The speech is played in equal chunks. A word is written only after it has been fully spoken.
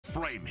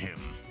frame him.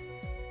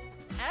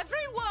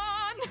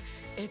 Everyone,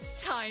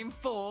 it's time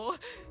for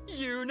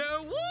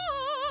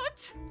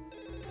you-know-what!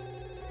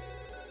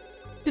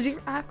 Did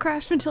your app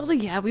crash, Matilda?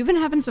 Yeah, we've been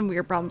having some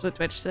weird problems with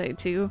Twitch today,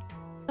 too.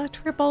 A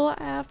triple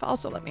F.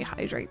 Also, let me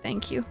hydrate.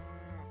 Thank you.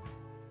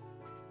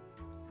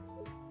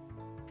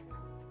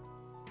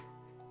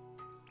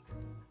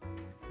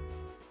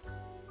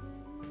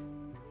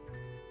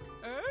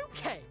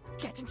 Okay,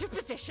 get into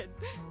position.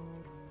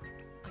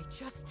 I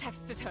just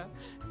texted her,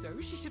 so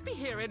she should be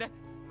here in a...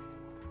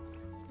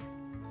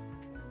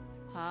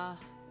 Huh?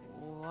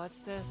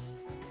 What's this?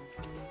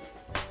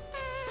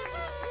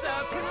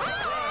 Surprise!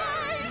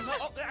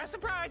 Oh,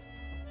 surprise!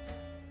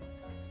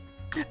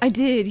 I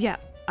did, yeah.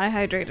 I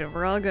hydrated.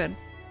 We're all good.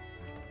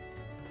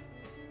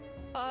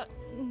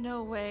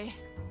 No way.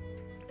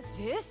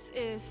 This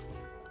is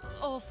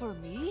all for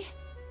me?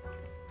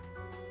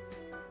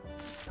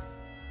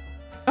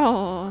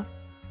 Oh.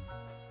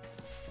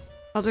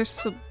 Oh, there's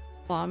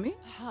salami?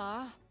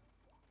 Huh?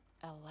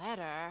 A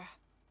letter?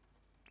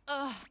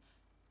 Oh.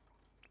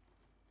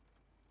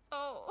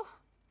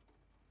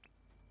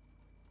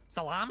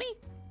 Salami?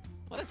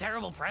 What a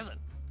terrible present.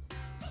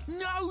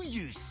 No,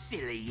 you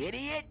silly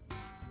idiot!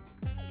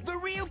 The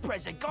real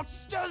present got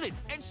stolen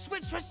and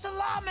switched for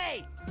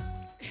salami!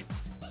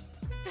 It's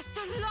the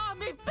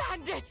Salami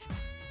Bandit!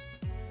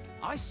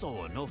 I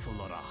saw an awful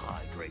lot of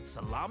high-grade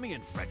salami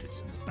in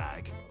Fredrickson's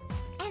bag.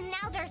 And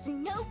now there's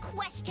no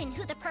question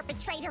who the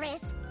perpetrator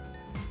is.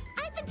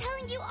 I've been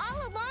telling you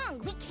all along,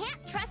 we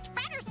can't trust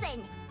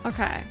Frederson.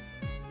 Okay.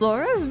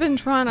 Laura's been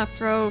trying to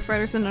throw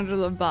Frederson under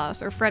the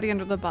bus, or Freddy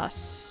under the bus,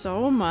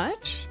 so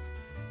much.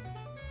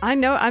 I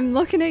know, I'm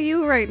looking at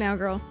you right now,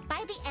 girl.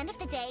 By the end of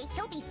the day,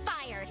 he'll be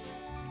fired.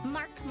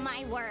 Mark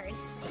my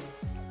words.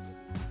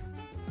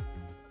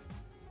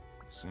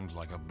 Seems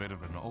like a bit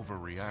of an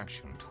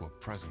overreaction to a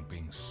present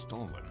being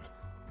stolen.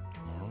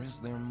 Or is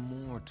there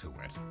more to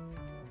it?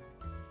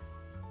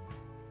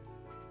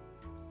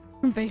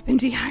 Vape and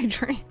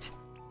dehydrate.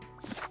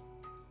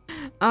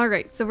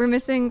 Alright, so we're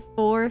missing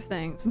 4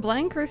 things.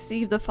 Blank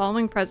received the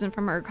following present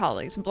from her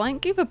colleagues.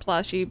 Blank gave a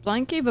plushie,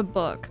 Blank gave a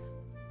book,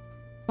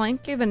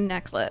 Blank gave a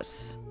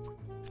necklace.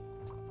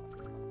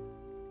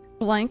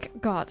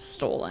 Blank got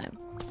stolen.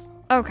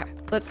 Okay,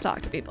 let's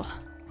talk to people.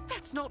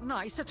 That's not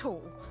nice at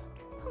all.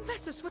 Who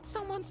messes with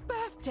someone's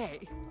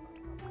birthday?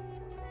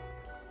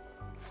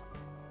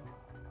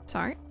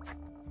 Sorry.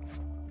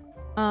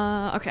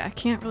 Okay, I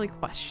can't really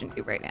question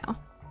you right now.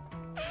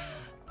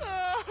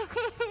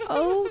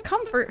 Oh,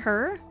 comfort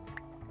her.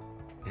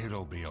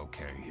 It'll be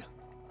okay.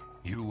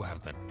 You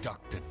have the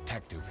duck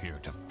detective here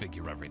to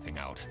figure everything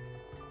out.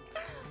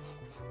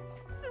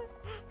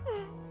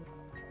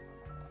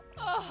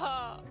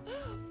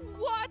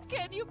 What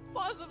can you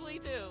possibly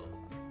do?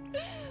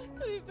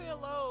 Leave me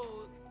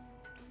alone.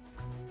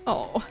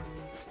 Oh.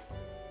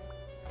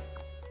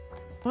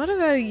 What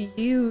about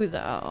you,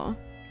 though?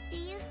 Do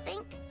you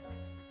think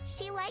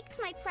she liked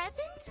my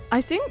present?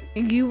 I think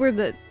you were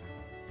the...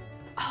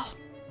 Oh.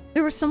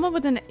 There was someone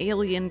with an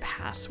alien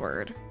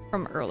password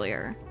from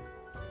earlier.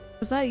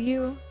 Was that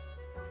you?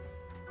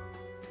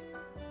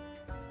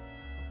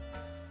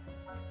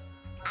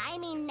 I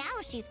mean,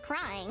 now she's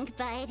crying,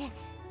 but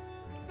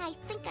I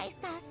think I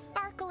saw a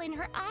sparkle in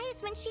her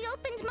eyes when she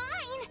opened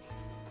mine.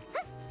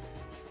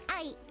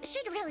 I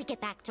should really get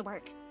back to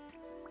work.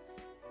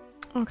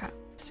 Okay,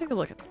 let's take a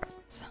look at the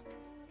presents.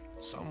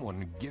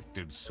 Someone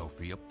gifted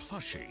Sophie a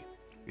plushie.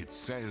 It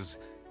says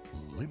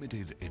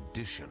limited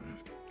edition.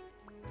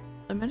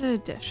 Limited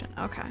edition,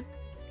 okay.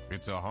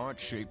 It's a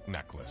heart-shaped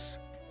necklace.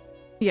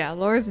 Yeah,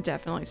 Laura's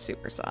definitely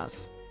super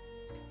sauce.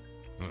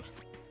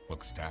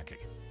 Looks tacky.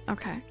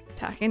 Okay,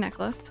 tacky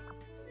necklace.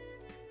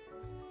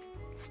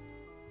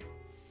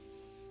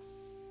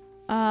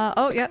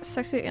 Oh yeah,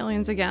 sexy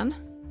aliens again.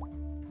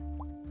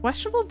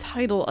 Questionable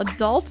title,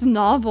 adult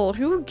novel.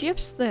 Who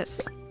gifts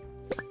this?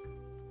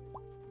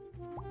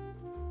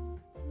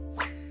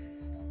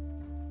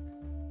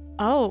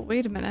 Oh,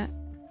 wait a minute.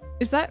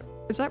 Is that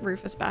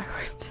Rufus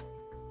backwards?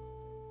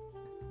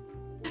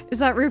 Is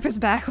that Rufus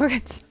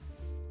backwards?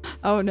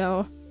 Oh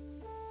no.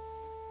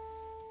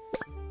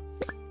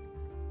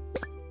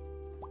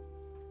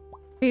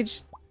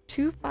 Page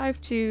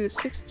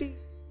 25260.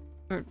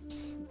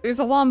 There's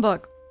a long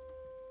book.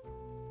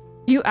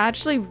 You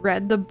actually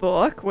read the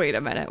book? Wait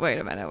a minute.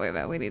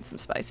 We need some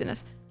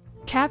spiciness.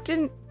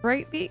 Captain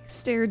Brightbeak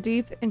stared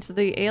deep into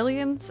the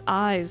aliens'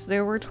 eyes.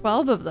 There were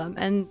 12 of them,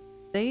 and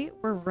they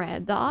were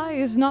red. The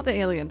eyes, not the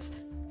aliens.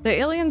 The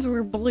aliens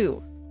were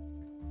blue.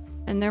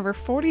 And there were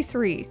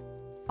 43.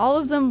 All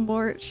of them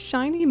wore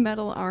shiny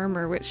metal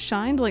armor, which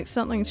shined like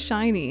something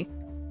shiny,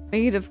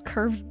 made of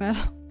curved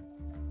metal.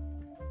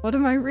 What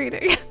am I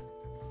reading?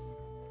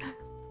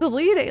 The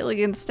lead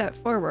alien stepped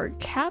forward.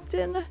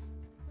 Captain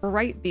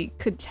Brightbeak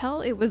could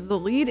tell it was the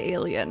lead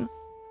alien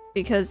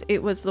because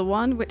it was the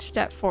one which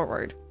stepped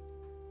forward.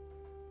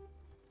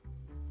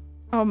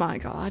 Oh my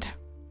god.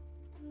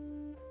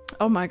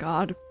 Oh my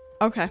god.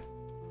 Okay.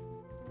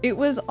 It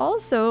was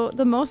also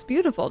the most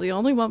beautiful. The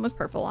only one with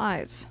purple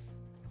eyes.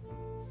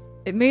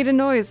 It made a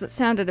noise that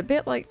sounded a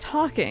bit like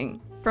talking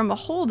from a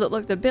hole that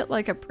looked a bit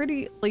like a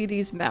pretty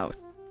lady's mouth.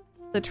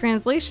 The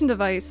translation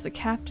device the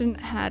captain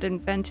had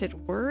invented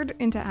word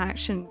into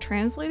action,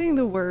 translating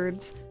the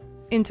words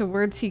into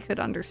words he could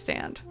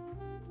understand.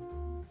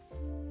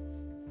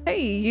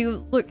 Hey,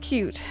 you look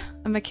cute.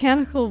 A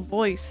mechanical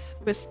voice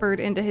whispered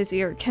into his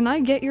ear. Can I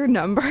get your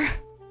number?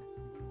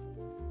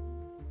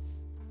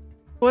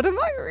 What am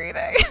I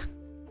reading?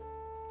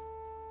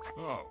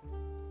 Oh.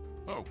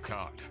 Oh,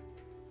 God.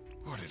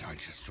 What did I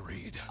just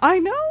read? I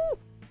know!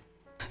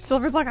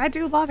 Silver's like, I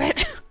do love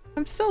it.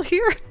 I'm still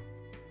here.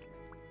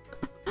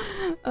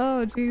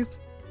 Oh, jeez.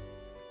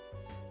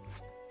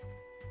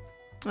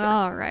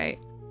 Alright.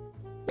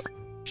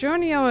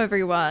 Jonio,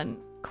 everyone.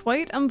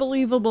 Quite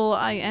unbelievable.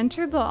 I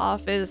entered the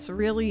office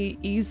really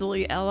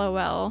easily,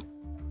 lol.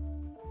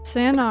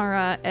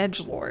 Sayonara,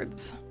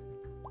 edgelords.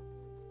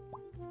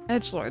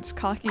 Edgelords,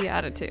 cocky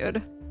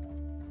attitude.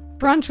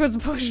 Brunch was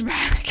pushed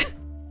back.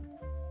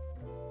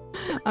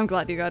 I'm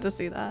glad you got to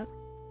see that.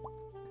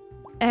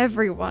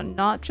 Everyone,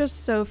 not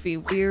just Sophie.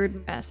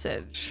 Weird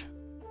message.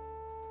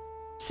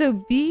 So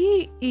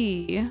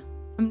B-E,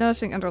 I'm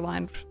noticing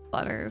underlined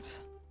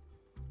letters.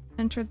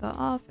 Entered the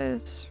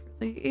office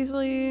really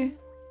easily.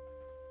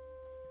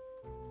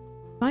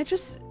 I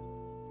just...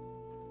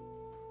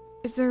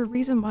 Is there a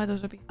reason why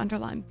those would be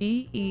underlined?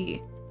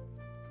 B-E.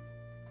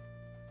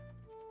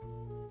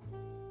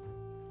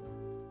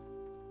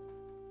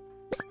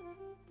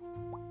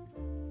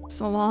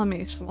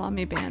 Salami,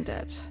 salami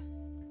bandit.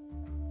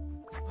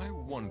 I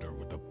wonder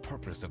what the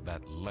purpose of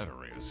that letter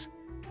is.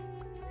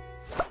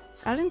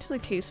 Add into the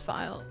case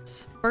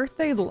files.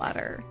 Birthday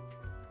letter.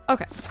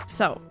 Okay,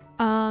 so,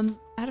 out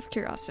of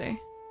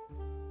curiosity.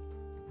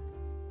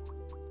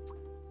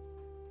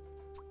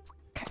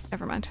 Okay,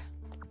 never mind.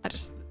 I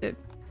just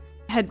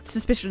had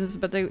suspicions,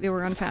 but they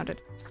were unfounded.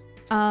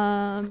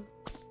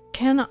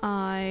 Can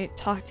I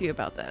talk to you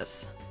about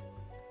this?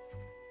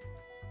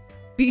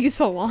 Bee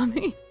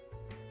salami?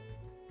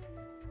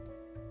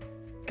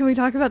 Can we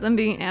talk about them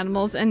being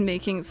animals and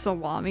making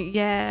salami?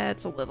 Yeah,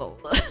 it's a little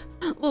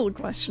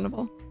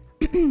questionable.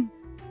 Can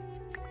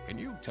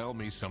you tell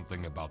me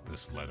something about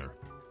this letter?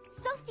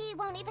 Sophie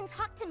won't even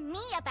talk to me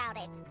about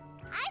it.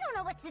 I don't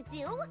know what to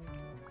do.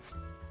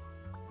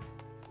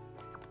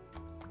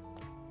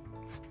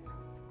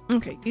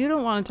 Okay, you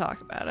don't want to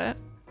talk about it.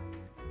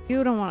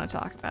 You don't want to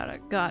talk about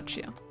it. Got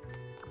you.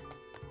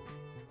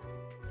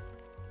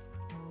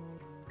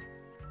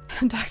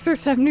 Ducks are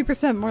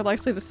 70% more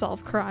likely to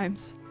solve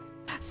crimes.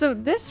 So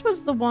this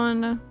was the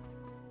one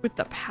with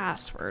the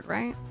password,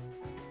 right?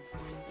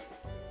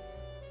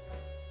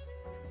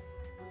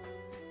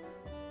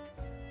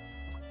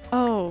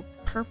 Oh,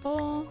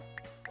 purple-eyed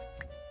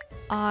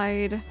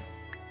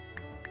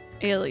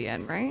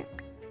alien, right?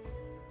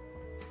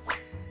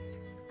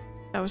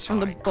 That was from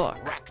the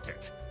book. Cracked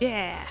it.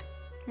 Yeah.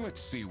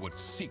 Let's see what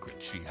secret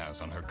she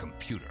has on her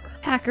computer.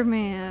 Hacker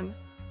man.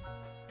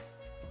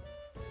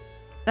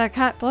 That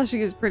cat plushie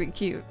is pretty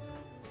cute.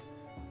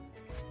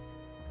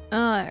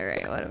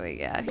 Alright, what do we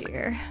got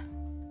here?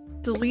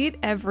 Delete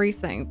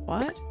everything.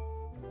 What?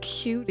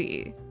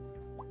 Cutie.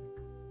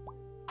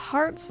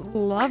 Hearts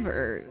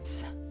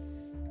lovers.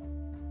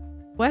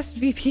 West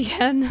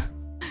VPN.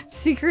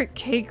 Secret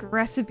cake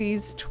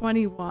recipes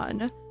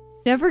 21.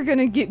 Never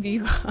gonna give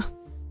you up.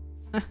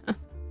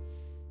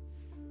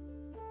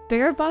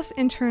 Bearbus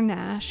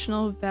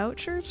International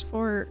vouchers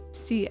for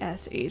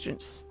CS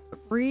agents.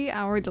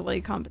 3-hour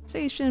delay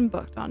compensation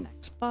booked on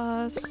next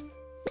bus.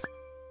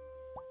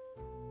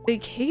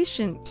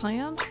 Vacation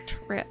planned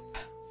trip.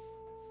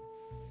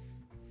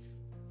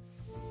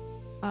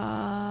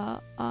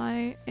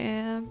 I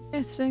am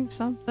missing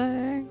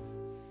something.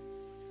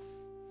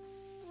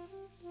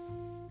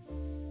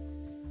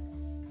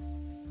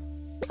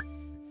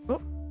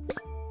 Oh.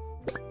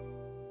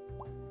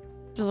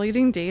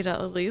 Deleting data.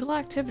 Illegal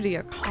activity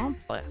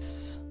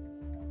accomplice.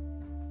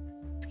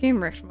 This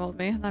game ricked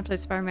me, and I played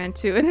Spider-Man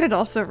 2, and it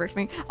also ricked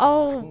me.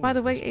 Oh, by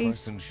the way,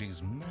 Ace. Person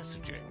she's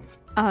messaging.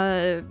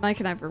 Mike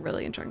and I were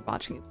really enjoying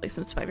watching you play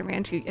some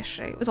Spider-Man 2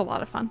 yesterday. It was a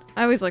lot of fun.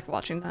 I always like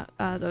watching that,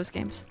 those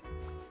games.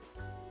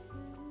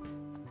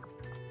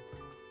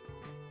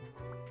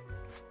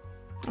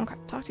 Okay,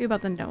 talk to you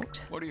about the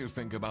note. What do you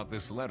think about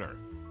this letter?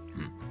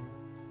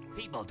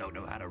 People don't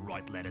know how to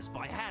write letters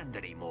by hand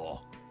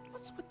anymore.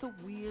 What's with the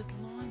weird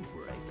line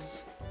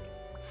breaks?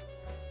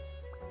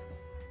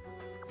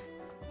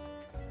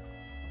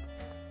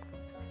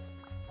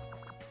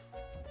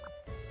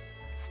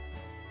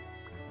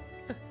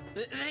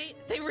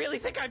 They really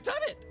think I've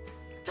done it!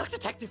 Duck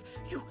Detective,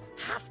 you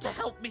have to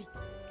help me!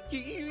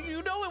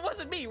 You know it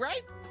wasn't me,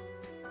 right?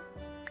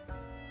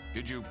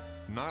 Did you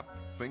not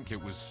think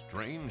it was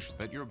strange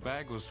that your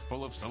bag was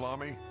full of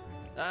salami?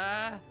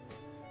 I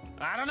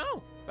don't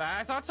know.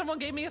 I thought someone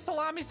gave me a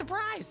salami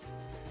surprise.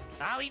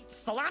 I'll eat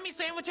salami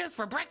sandwiches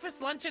for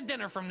breakfast, lunch, and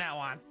dinner from now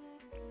on.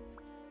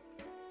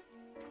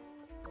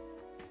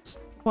 It's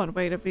one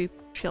way to be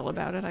chill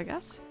about it, I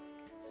guess.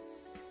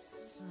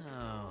 So,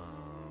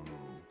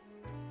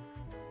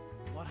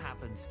 what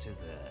happens to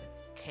the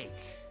cake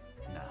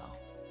now.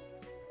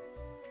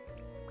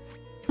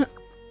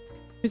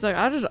 He's like,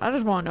 I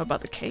just want to know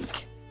about the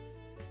cake.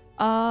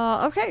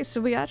 Okay, so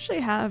we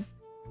actually have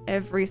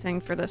everything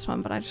for this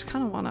one, but I just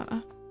kind of want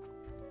to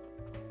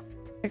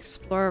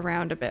explore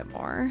around a bit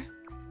more.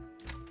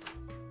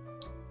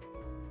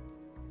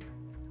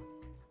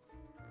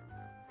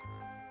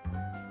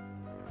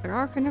 There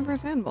are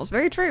carnivorous animals.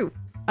 Very true.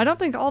 I don't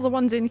think all the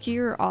ones in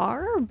here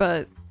are,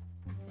 but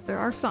there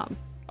are some.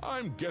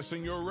 I'm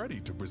guessing you're ready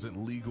to present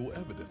legal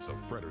evidence of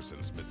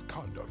Frederson's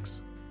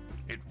misconducts.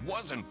 It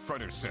wasn't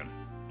Frederson.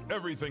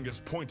 Everything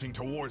is pointing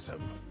towards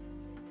him.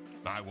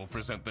 I will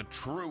present the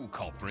true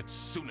culprits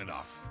soon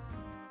enough.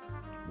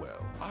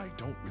 Well, I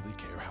don't really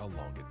care how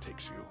long it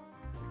takes you.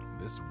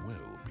 This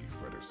will be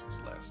Frederson's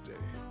last day.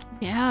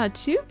 Yeah,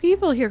 2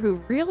 people here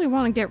who really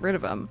want to get rid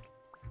of him.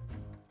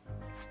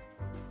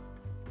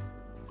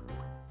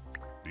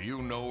 Do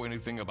you know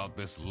anything about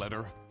this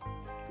letter?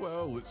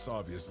 Well, it's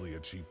obviously a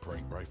cheap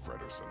prank by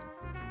Frederson.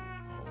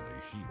 Only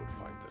he would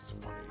find this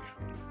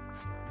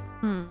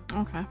funny.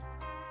 Okay.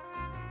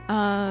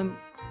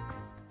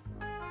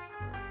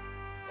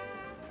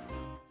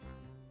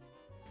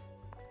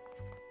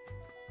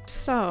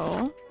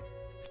 So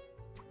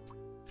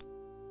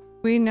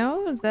we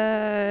know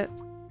that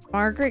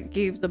Margaret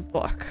gave the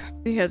book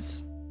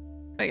because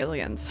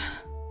aliens.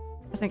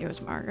 I think it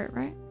was Margaret,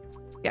 right?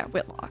 Yeah,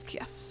 Whitlock,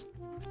 yes.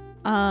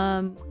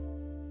 I'm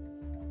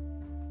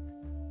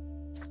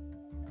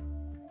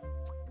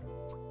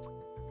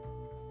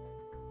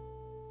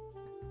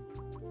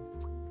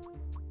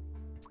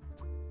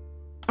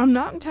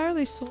not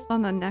entirely sold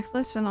on the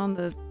necklace and on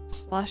the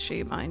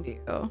plushie, mind you.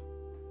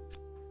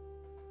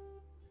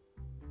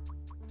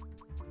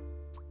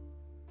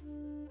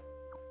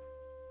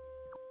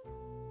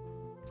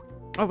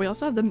 Oh, we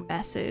also have the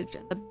message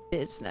and the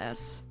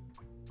business.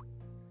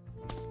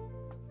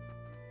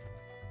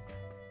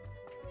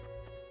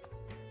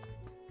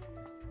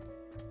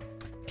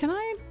 Can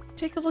I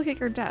take a look at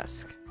your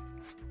desk?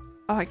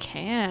 Oh, I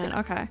can.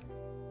 Okay.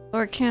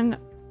 Or can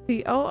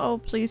the OO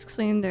please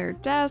clean their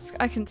desk?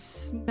 I can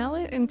smell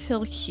it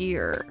until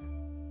here.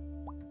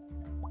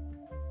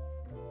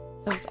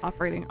 That's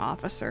operating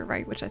officer,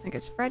 right? Which I think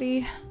is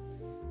Freddy.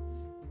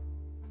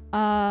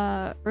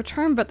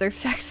 Return, but they're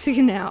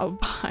sexy now.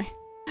 Bye.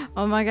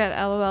 Oh my god,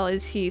 LOL,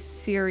 is he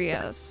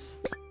serious?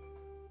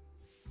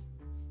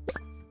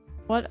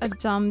 What a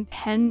dumb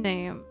pen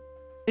name.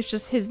 It's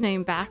just his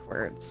name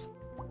backwards.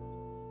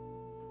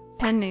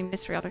 Pen name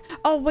mystery author.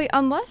 Oh wait,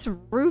 unless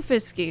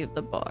Rufus gave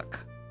the book.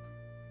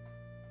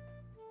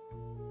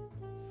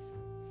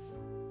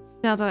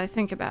 Now that I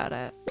think about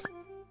it.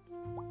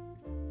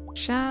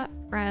 Chat,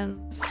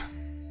 friends.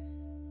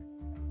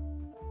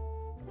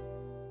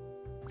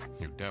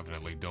 You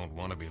definitely don't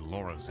want to be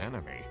Laura's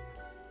enemy.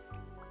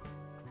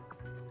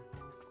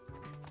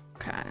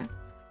 Okay.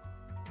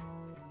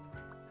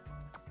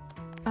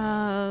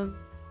 I'll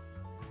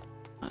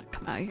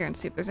come out here and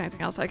see if there's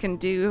anything else I can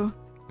do.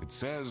 It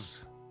says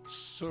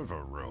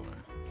server room.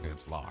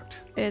 It's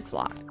locked. It's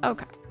locked.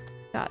 Okay.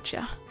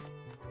 Gotcha.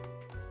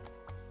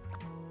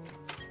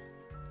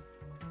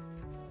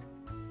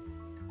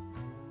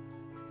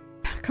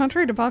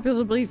 Contrary to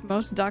popular belief,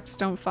 most ducks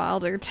don't file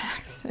their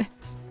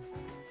taxes.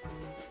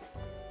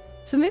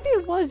 So maybe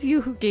it was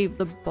you who gave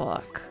the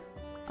book.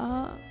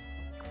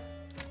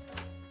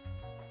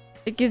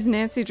 It gives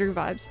Nancy Drew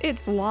vibes.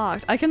 It's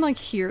locked. I can like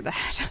hear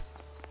that.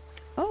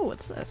 Oh,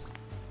 what's this?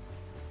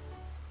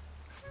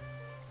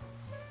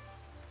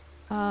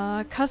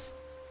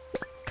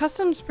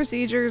 Customs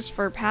procedures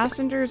for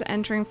passengers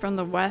entering from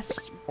the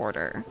west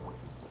border.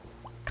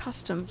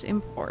 Customs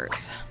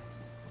import.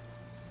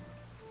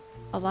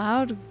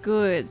 Allowed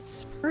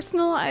goods.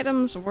 Personal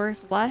items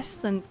worth less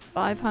than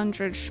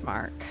 500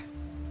 Schmark.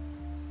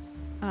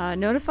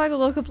 Notify the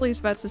local police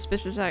about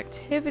suspicious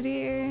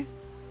activity.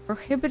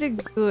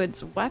 Prohibited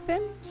goods.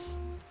 Weapons?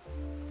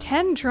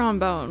 10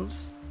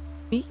 trombones.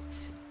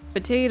 Meat.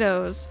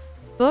 Potatoes.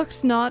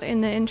 Books not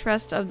in the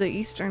interest of the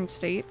eastern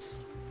states.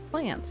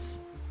 Plants.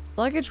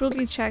 Luggage will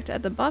be checked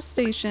at the bus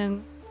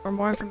station for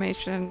more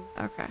information.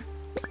 Okay.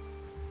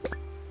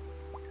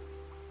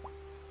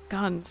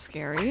 Gun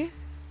scary.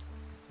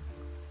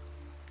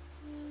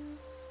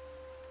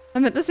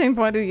 I'm at the same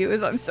point of you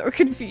as I'm so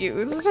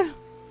confused.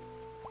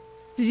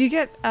 Did you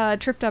get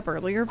tripped up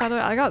earlier, by the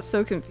way? I got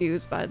so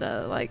confused by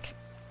the, like,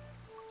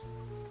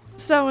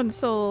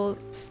 so-and-so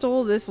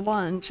stole this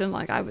lunch, and,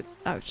 like, I was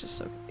just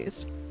so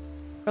confused.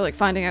 Or, like,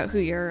 finding out who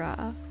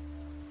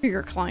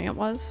your client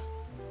was.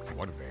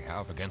 What do they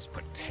have against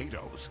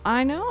potatoes?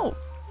 I know.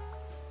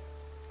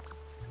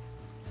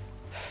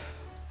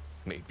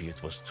 Maybe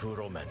it was too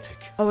romantic.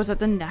 Oh, was that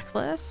the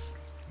necklace?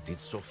 Did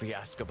Sophie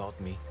ask about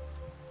me?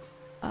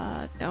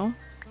 No.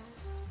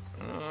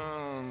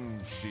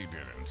 She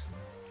didn't.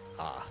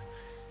 Ah,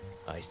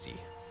 I see.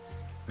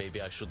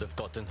 Maybe I should have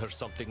gotten her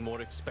something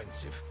more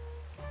expensive.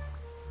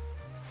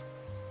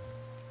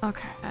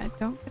 Okay, I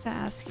don't get to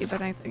ask you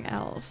about anything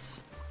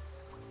else.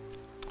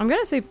 I'm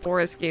gonna say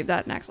Boris gave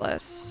that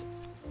necklace.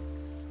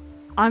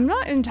 I'm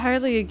not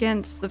entirely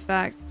against the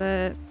fact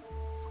that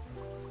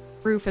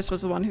Rufus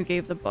was the one who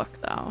gave the book,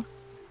 though.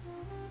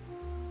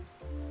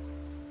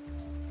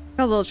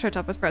 Got a little tripped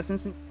up with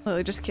presents and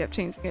literally just kept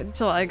changing it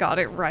until I got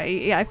it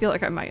right. Yeah, I feel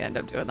like I might end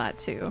up doing that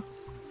too.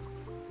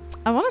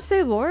 I want to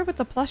say Laura with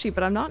the plushie,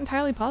 but I'm not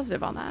entirely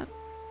positive on that.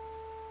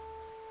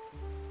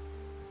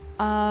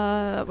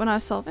 When I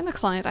was solving the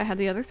client, I had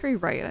the other 3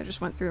 right. I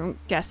just went through and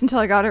guessed until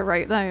I got it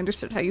right. Then I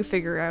understood how you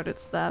figure out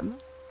it's them.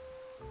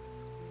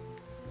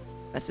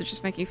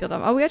 Messages make you feel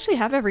dumb. Oh, we actually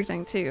have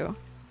everything too.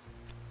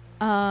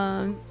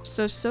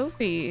 So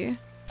Sophie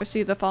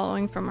received the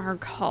following from her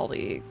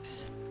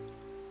colleagues.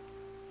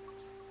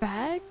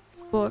 Bag,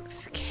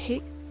 books,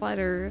 cake,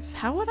 letters.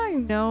 How would I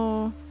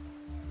know?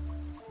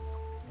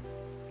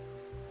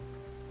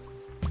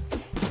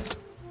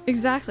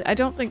 Exactly. I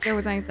don't think there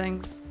was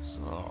anything.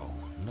 So,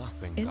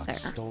 nothing in got there.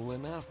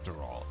 stolen after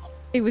all.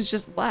 It was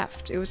just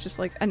left. It was just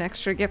like an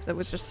extra gift that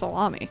was just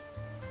salami.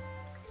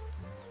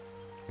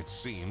 It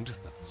seemed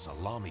that the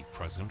salami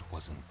present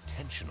was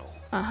intentional.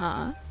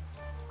 Uh-huh.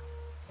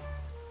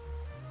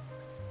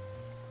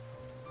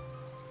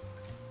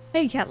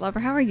 Hey, cat lover,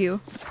 how are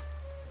you?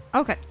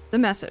 Okay, the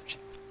message.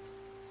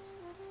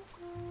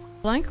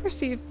 Blank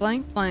received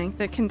blank blank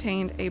that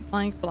contained a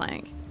blank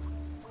blank.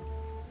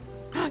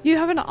 You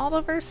have an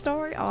Oliver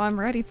story? Oh, I'm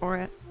ready for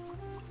it.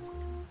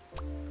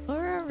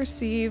 Laura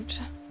received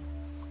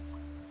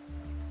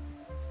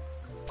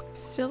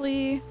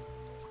silly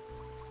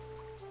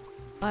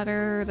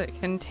letter that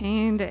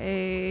contained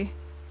a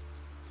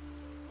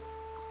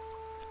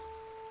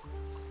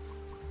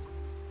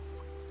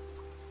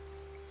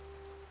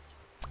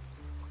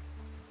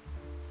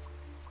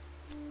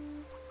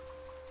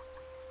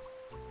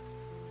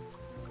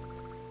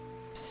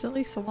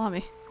silly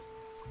salami.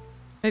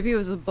 Maybe it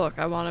was a book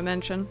I want to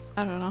mention.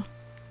 I don't know.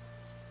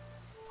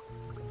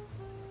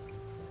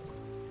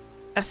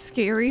 A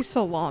scary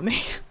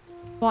salami.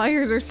 Why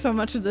are there so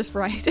much of this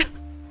right?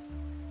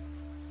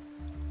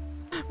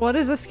 What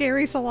is a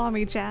scary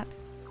salami, chat?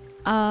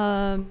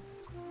 A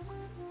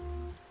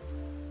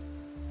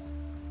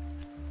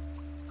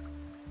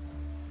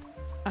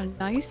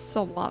nice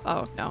salami.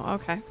 Oh, no,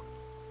 okay.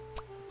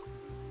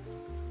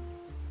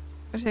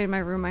 I stayed in my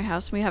room, my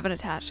house, and we haven't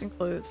attached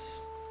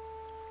enclosed.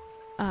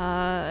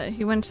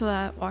 He went to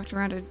that, walked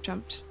around and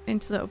jumped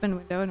into the open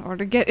window in order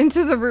to get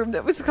into the room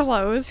that was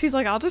closed. He's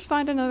like, I'll just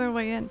find another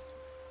way in.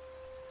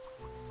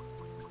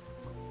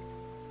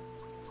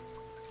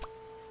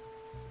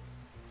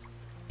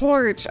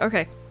 Porch.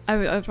 Okay, I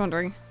was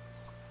wondering.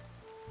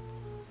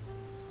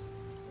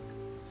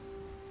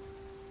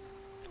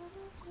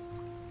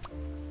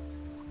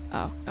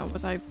 Oh, no,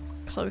 was I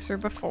closer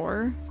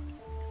before?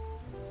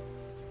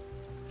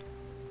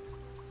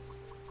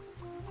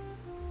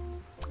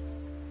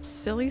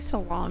 Silly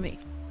salami.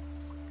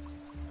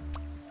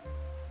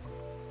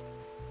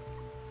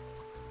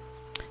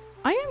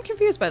 I am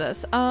confused by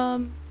this.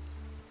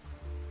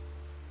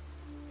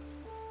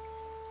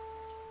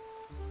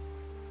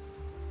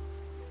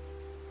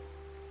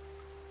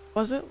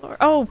 Was it Laura?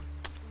 Oh!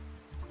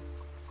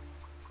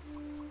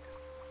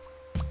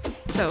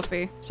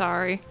 Sophie.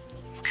 Sorry.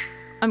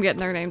 I'm getting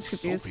their names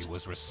confused. Sophie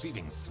was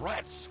receiving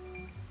threats.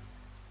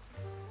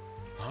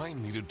 I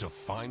needed to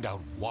find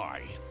out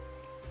why.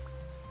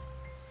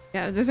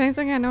 Yeah, if there's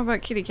anything I know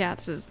about kitty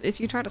cats is if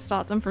you try to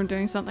stop them from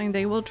doing something,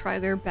 they will try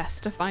their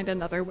best to find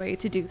another way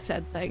to do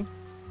said thing.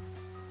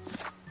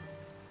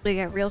 They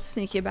get real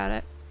sneaky about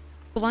it.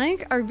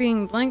 Blank are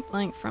being blank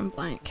blank from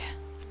blank.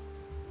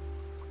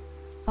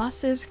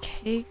 Buses,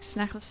 cakes,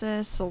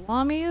 necklaces,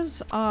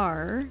 salamis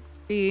are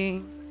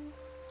being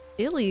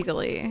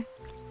illegally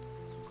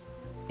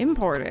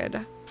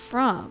imported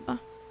from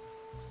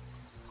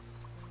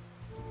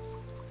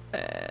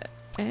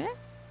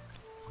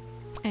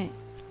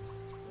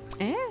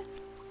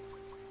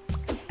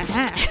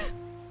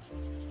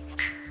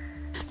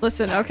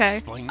Listen,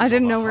 okay. I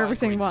didn't know where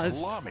everything was.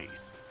 Salami.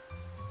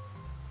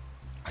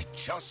 I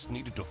just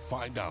needed to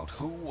find out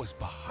who was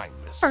behind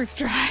this. First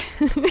try.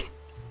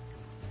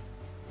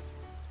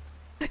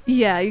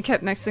 Yeah, you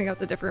kept mixing up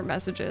the different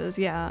messages,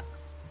 yeah.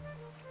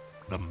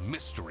 The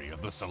mystery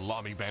of the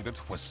salami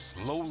bandit was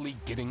slowly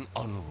getting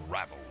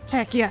unraveled.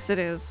 Heck yes it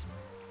is.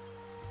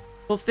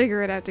 We'll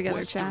figure it out together,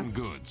 Western chat.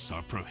 goods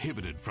are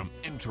prohibited from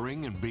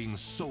entering and being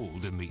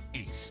sold in the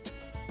East.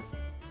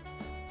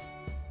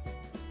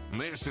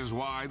 This is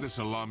why the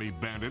salami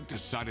bandit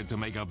decided to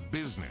make a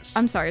business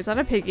I'm sorry, is that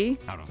a piggy?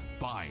 out of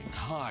buying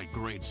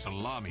high-grade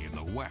salami in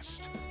the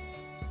West,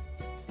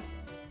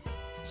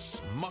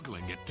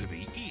 smuggling it to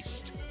the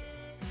East,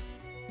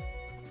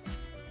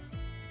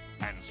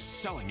 and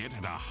selling it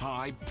at a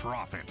high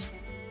profit.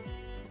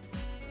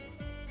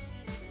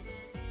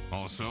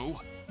 Also,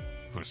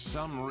 for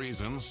some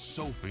reason,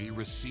 Sophie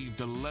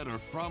received a letter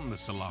from the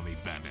salami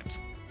bandit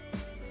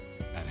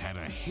that had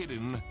a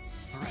hidden,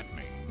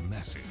 threatening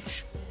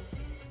message.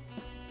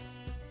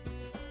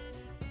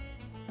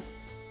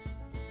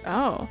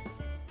 Oh.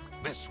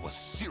 This was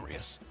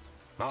serious.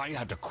 I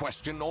had to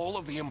question all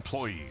of the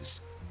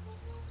employees.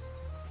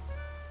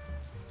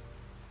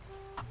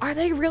 Are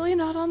they really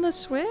not on the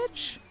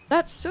Switch?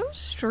 That's so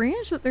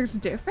strange that there's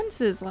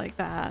differences like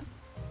that.